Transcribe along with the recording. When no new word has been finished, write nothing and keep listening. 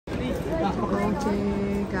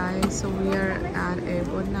Okay guys, so we are at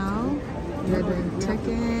airport now. We are doing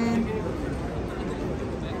check-in.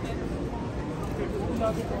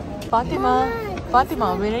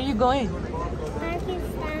 Fatima, where are you going?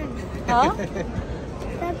 Pakistan. Huh?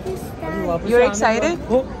 Pakistan. You're excited?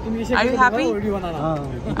 Are you happy?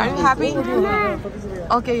 Are you happy?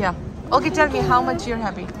 Okay, yeah. Okay, tell me how much you're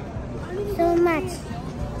happy. So much.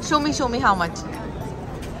 Show me how much.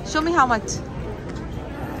 Show me how much.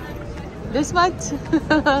 This much?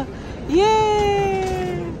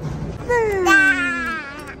 Yay!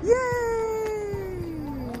 Yay!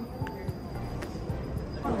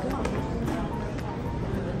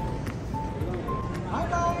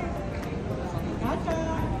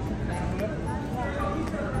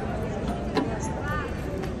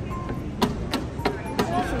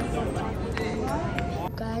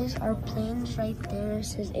 Guys, our plane's right there. It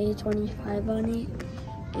says A25 on it,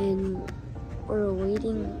 and we're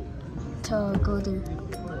waiting to go there.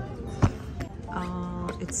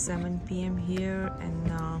 It's 7 p.m. here,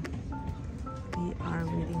 and we are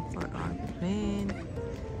waiting for our plane.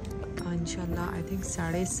 Inshallah, I think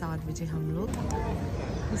 7:30 baje hum log.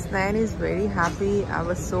 This man is very happy. I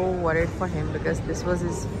was so worried for him because this was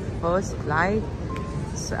his first flight.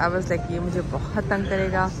 So I was like, ये मुझे बहुत तंग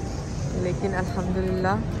करेगा. लेकिन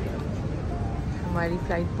अल्हम्दुलिल्लाह हमारी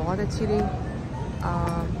flight बहुत अच्छी रही.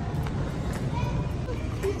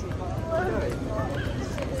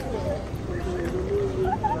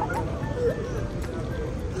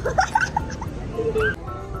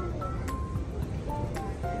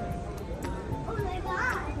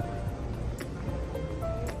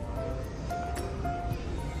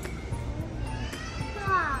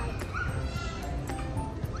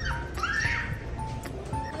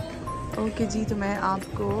 ओके जी, तो मैं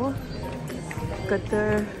आपको कतर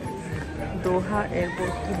दोहा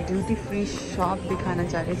एयरपोर्ट की ड्यूटी फ्री शॉप दिखाना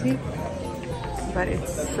चाह रही थी, but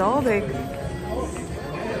it's so big.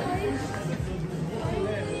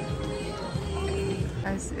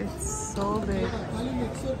 It's so big,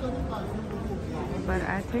 but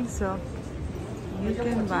I think so you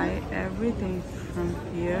can buy everything from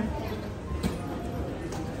here,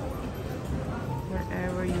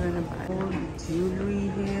 whatever you want to buy. Old jewelry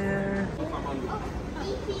here.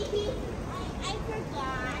 I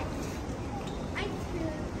forgot.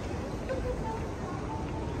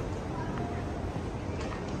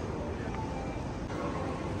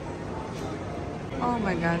 Oh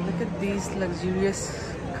my god, look at these luxurious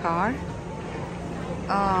car.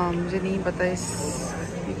 मुझे नहीं पता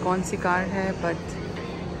ये कौन सी car है, but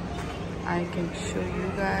I can show you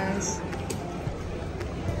guys.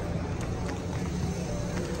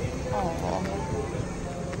 Oh,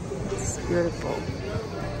 it's beautiful.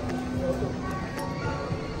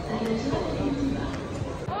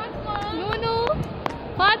 Nunu,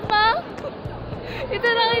 Fatma,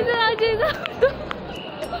 इधर आ